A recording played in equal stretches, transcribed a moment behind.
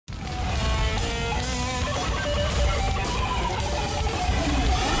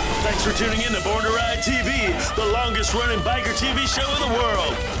Thanks for tuning in to Born to Ride TV, the longest-running biker TV show in the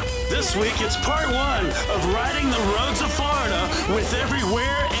world. This week, it's part 1 of riding the roads of Florida with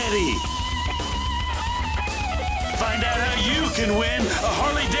Everywhere Eddy. Find out how you can win a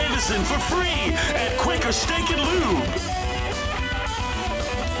Harley-Davidson for free at Quaker Steak Lube.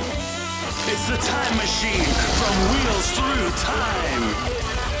 It's the time machine from Wheels Through Time.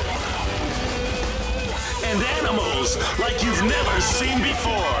 And animals like you've never seen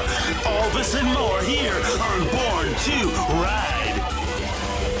before. All this and more here on Born to Ride.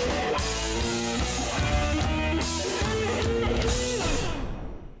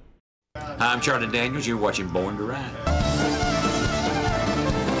 Hi, I'm Charlie Daniels. You're watching Born to Ride.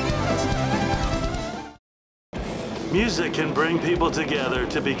 Music can bring people together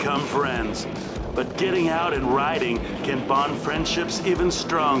to become friends. But getting out and riding can bond friendships even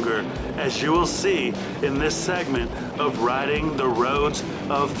stronger, as you will see in this segment of Riding the Roads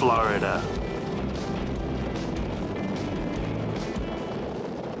of Florida.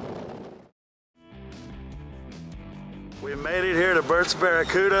 We made it here to Burt's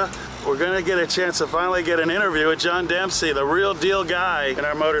Barracuda. We're gonna get a chance to finally get an interview with John Dempsey, the real deal guy in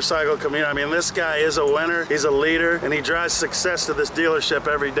our motorcycle community. I mean, this guy is a winner, he's a leader, and he drives success to this dealership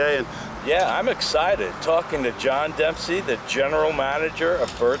every day. And yeah, I'm excited talking to John Dempsey, the general manager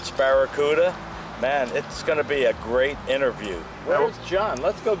of Burt's Barracuda. Man, it's going to be a great interview. Where's John?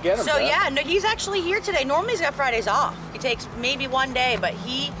 Let's go get him. So yeah, no, he's actually here today. Normally he's got Fridays off. He takes maybe one day, but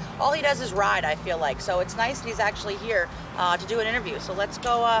all he does is ride, I feel like. So it's nice that he's actually here to do an interview. So let's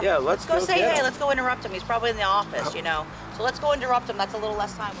go. Yeah, let's go say hey. Let's go interrupt him. He's probably in the office, you know. So let's go interrupt him. That's a little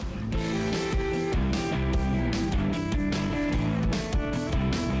less time with me.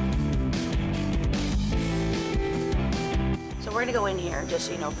 We're gonna go in here just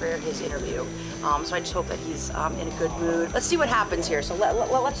so you know for his interview. So I just hope that he's in a good mood. Let's see what happens here. So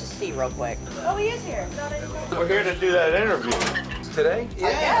let's just see real quick. Oh, he is here. We're here to do that interview. Today? Yeah.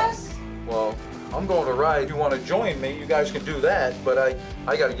 Yes. Well, I'm going to ride. If you want to join me, you guys can do that, but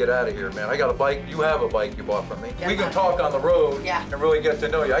I got to get out of here, man. I got a bike. You have a bike you bought from me. Yeah, we can talk on the road and really get to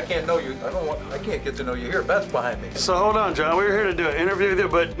know you. I can't know you. I can't get to know you here. Beth's behind me. so hold on, John. We're here to do an interview with you,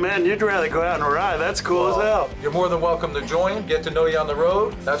 but man, you'd rather go out and ride. That's cool as hell. You're more than welcome to join. Get to know you on the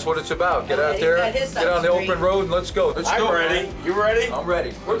road. That's what it's about. Get out there, get on the open road, and let's go. Let's go. I'm ready. You ready? I'm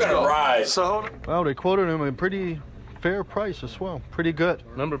ready. We're gonna ride. So hold on. Well, they quoted him a pretty fair price as well. Pretty good.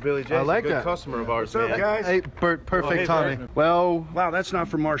 Remember Billy J? I like a good that. customer of ours. What's up, guys? Hey, Bert, perfect hey, timing. Bert. Well, Wow, that's not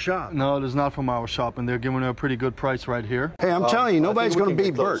from our shop. no, it is not from our shop, and they're giving a pretty good price right here. Hey, I'm telling you, nobody's going to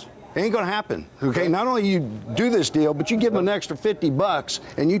beat Bert. It ain't going to happen. Okay, not only you do this deal, but you give him an extra 50 bucks,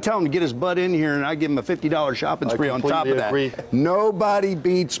 and you tell him to get his butt in here, and I give him a $50 shopping spree on top of that. agree. Nobody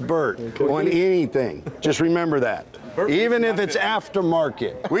beats Bert on anything. Just remember that. Even if it's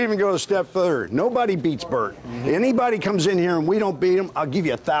aftermarket. We even go a step further. Nobody beats Bert. Anybody comes in here and we don't beat him, I'll give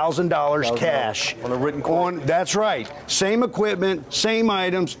you $1,000 cash. On a written quote. That's right. Same equipment, same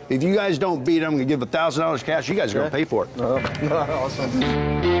items. If you guys don't beat him, I'm going to give $1,000 cash. You guys are going to pay for it. Awesome.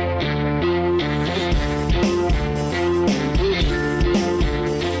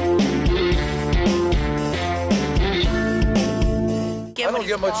 I don't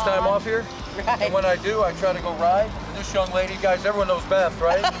get much time off here. Right. And when I do, I try to go ride. And this young lady, guys, everyone knows Beth,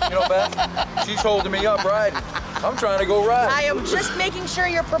 right? You know Beth? She's holding me up riding. I'm trying to go ride. I am just making sure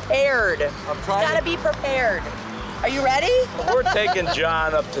you're prepared. I'm trying. Gotta be prepared. Are you ready? We're taking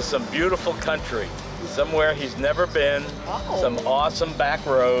John up to some beautiful country, somewhere he's never been, some awesome back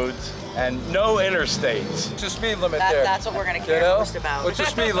roads, and no interstates. What's the speed limit there? That's what we're gonna care most about. What's the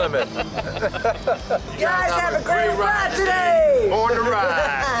speed limit? You guys have a great ride today! Born to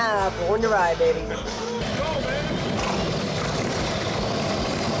ride. Born to ride, baby.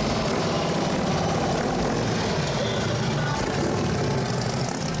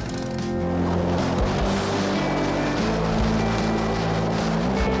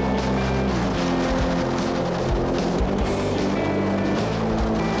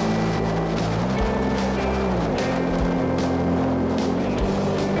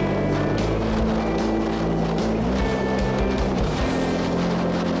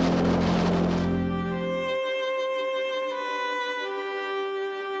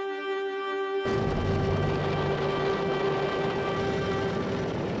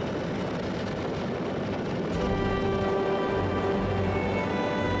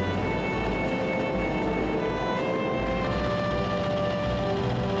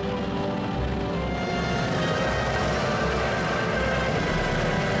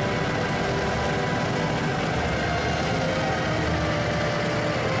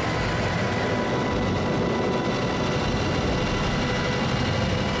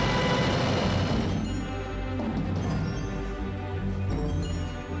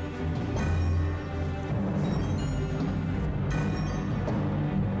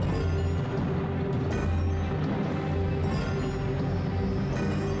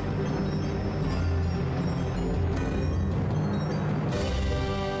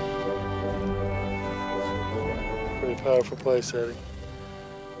 Powerful place, Eddie.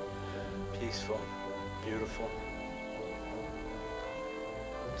 Peaceful, beautiful,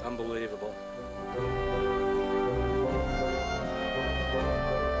 unbelievable.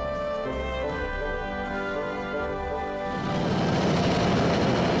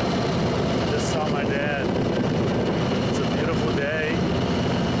 Just saw my dad. It's a beautiful day.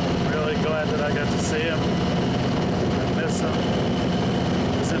 Really glad that I got to see him. I miss him.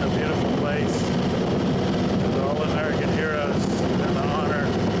 He's in a beautiful place. With all American heroes and the honor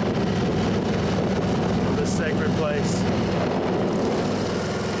of this sacred place.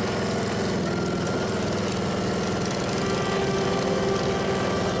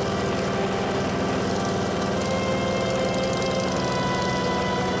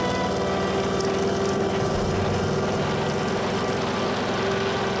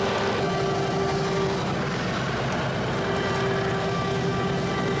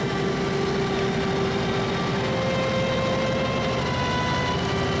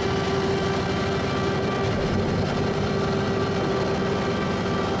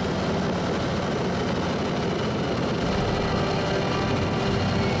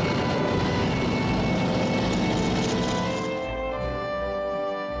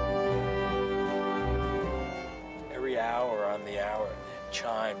 Hour on the hour,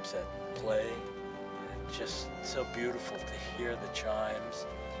 chimes that play. Just so beautiful to hear the chimes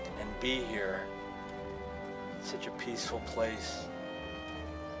and be here. Such a peaceful place.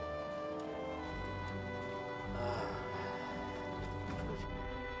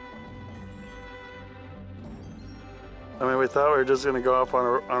 I mean, we thought we were just going to go off on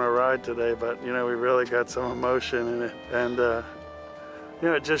a ride today, but, you know, we really got some emotion in it. And, you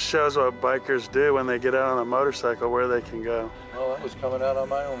know, it just shows what bikers do when they get out on a motorcycle, where they can go. Well, I was coming out on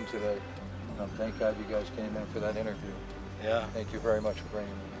my own today. Thank God you guys came in for that interview. Yeah. Thank you very much for bringing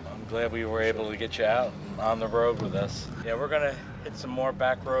me. I'm glad we were able to get you out and on the road with us. Yeah, we're gonna hit some more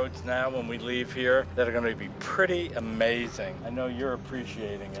back roads now when we leave here that are gonna be pretty amazing. I know you're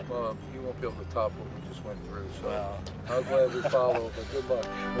appreciating it. Well, you won't be able to top what we just went through, so Well. I'll gladly follow, but good luck.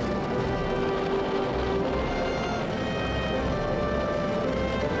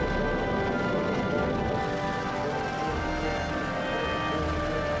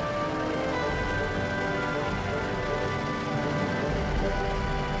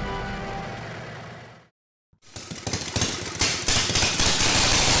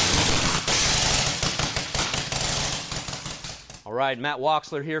 All right, Matt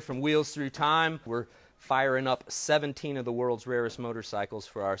Woxler here from Wheels Through Time. We're firing up 17 of the world's rarest motorcycles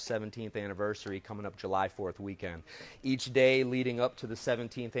for our 17th anniversary coming up July 4th weekend. Each day leading up to the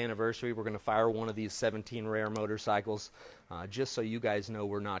 17th anniversary, we're going to fire one of these 17 rare motorcycles. Just so you guys know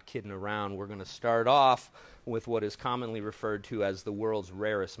we're not kidding around, we're going to start off with what is commonly referred to as the world's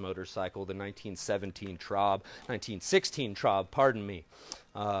rarest motorcycle, the 1916 Traub, pardon me.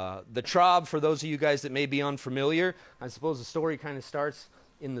 The Traub, for those of you guys that may be unfamiliar, I suppose the story kind of starts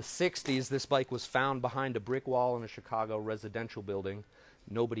in the 60s. This bike was found behind a brick wall in a Chicago residential building.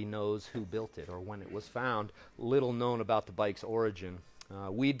 Nobody knows who built it or when it was found. Little known about the bike's origin.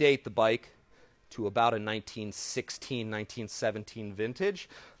 We date the bike to about a 1916, 1917 vintage.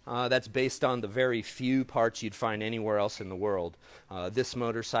 That's based on the very few parts you'd find anywhere else in the world. This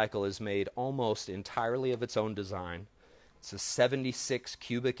motorcycle is made almost entirely of its own design. It's a 76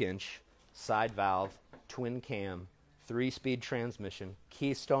 cubic inch side valve, twin cam, 3-speed transmission,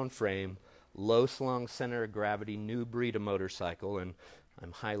 keystone frame, low slung center of gravity, new breed of motorcycle, and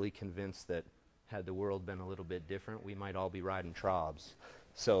I'm highly convinced that had the world been a little bit different, we might all be riding Traubs.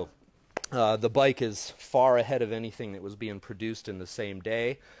 So the bike is far ahead of anything that was being produced in the same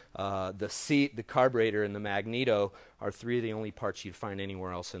day. The seat, the carburetor, and the magneto are three of the only parts you'd find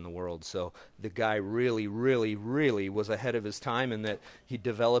anywhere else in the world. So the guy really, really, really was ahead of his time in that he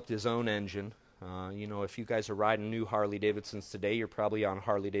developed his own engine. You know, if you guys are riding new Harley-Davidsons today, you're probably on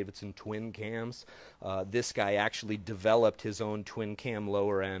Harley-Davidson twin cams. This guy actually developed his own twin cam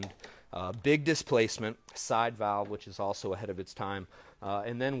lower end. Big displacement, side valve, which is also ahead of its time.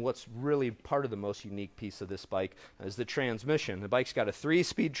 And then what's really part of the most unique piece of this bike is the transmission. The bike's got a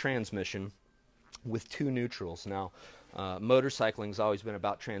 3-speed transmission with 2 neutrals. Now, motorcycling's always been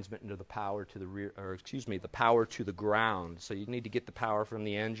about transmitting to the power to the rear, or excuse me, the power to the ground. So you need to get the power from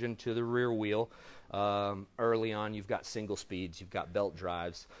the engine to the rear wheel. Early on, you've got single speeds, you've got belt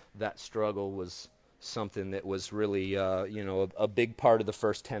drives. That struggle was something that was really, you know, a big part of the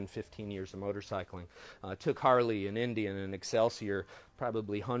first 10, 15 years of motorcycling. Took Harley and Indian and Excelsior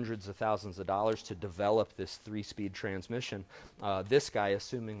probably hundreds of thousands of dollars to develop this 3-speed transmission. This guy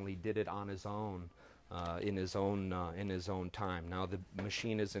assumingly did it on his own. In his own time. Now the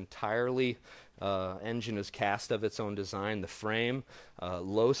machine is entirely Engine is cast of its own design. The frame,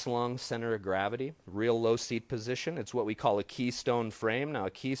 low slung center of gravity, real low seat position. It's what we call a keystone frame. Now,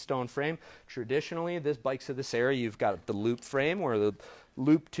 a keystone frame, traditionally, this bikes of this era, you've got the loop frame where the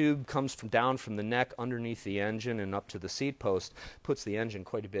loop tube comes down from the neck underneath the engine and up to the seat post, puts the engine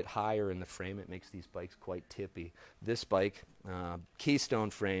quite a bit higher in the frame. It makes these bikes quite tippy. This bike, keystone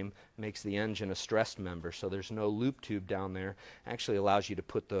frame, makes the engine a stressed member, so there's no loop tube down there. Actually allows you to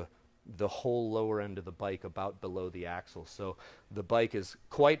put the whole lower end of the bike about below the axle. So the bike is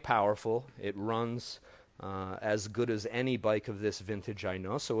quite powerful. It runs as good as any bike of this vintage I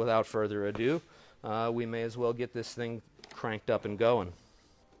know. So without further ado, we may as well get this thing cranked up and going.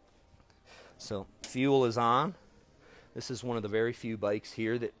 So fuel is on. This is one of the very few bikes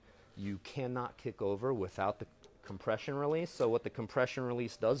here that you cannot kick over without the compression release. So what the compression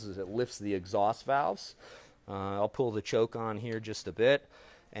release does is it lifts the exhaust valves. I'll pull the choke on here just a bit.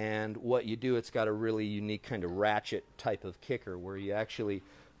 And what you do, it's got a really unique kind of ratchet type of kicker where you actually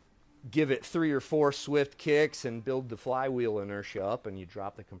give it 3 or 4 swift kicks and build the flywheel inertia up, and you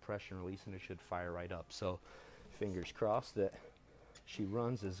drop the compression release and it should fire right up. So fingers crossed that she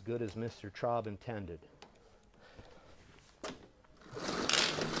runs as good as Mr. Traub intended.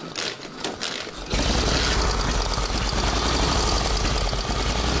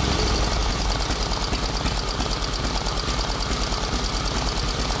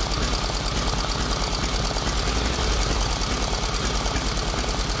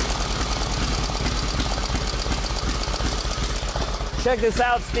 Check this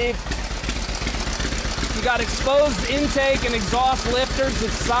out, Steve. You got exposed intake and exhaust lifters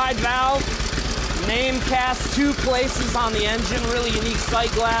with side valve, name cast 2 places on the engine, really unique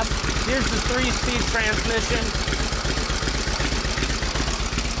sight glass. Here's the 3-speed transmission.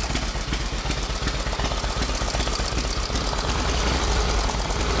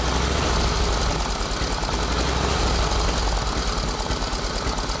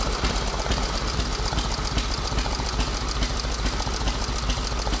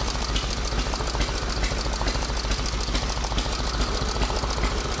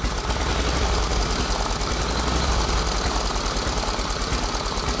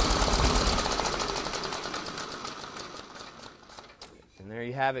 There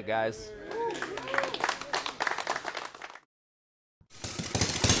you have it, guys.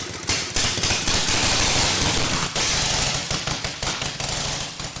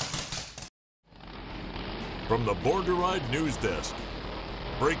 From the Born to Ride news desk.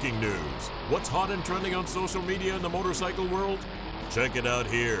 Breaking news. What's hot and trending on social media in the motorcycle world? Check it out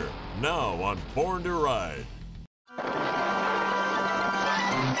here, now on Born to Ride.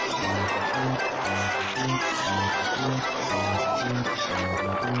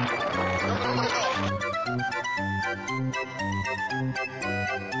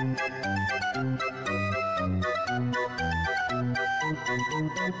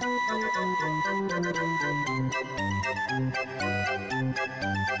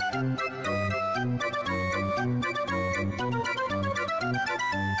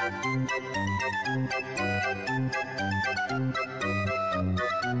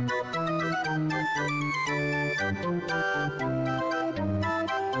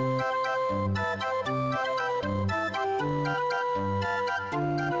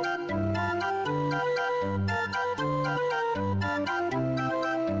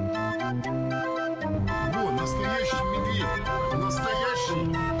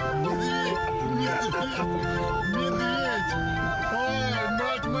 Медведь! Ой,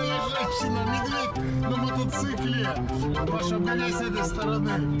 мать моя женщина, медведь на мотоцикле! Паша, обгоняй с этой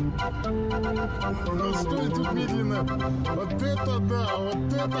стороны. Ну, стой тут медленно. Вот это да,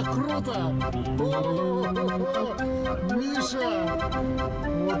 вот это круто! О-о-о-о-о. Миша!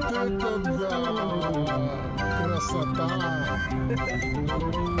 Вот это да! Красота!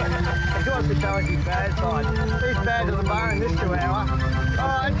 It's got to show us his bad side. He's bad to the bone, this chihuahua.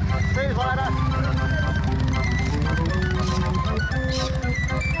 Alright, see you later.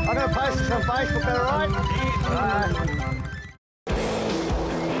 I'm going to post this on Facebook, alright?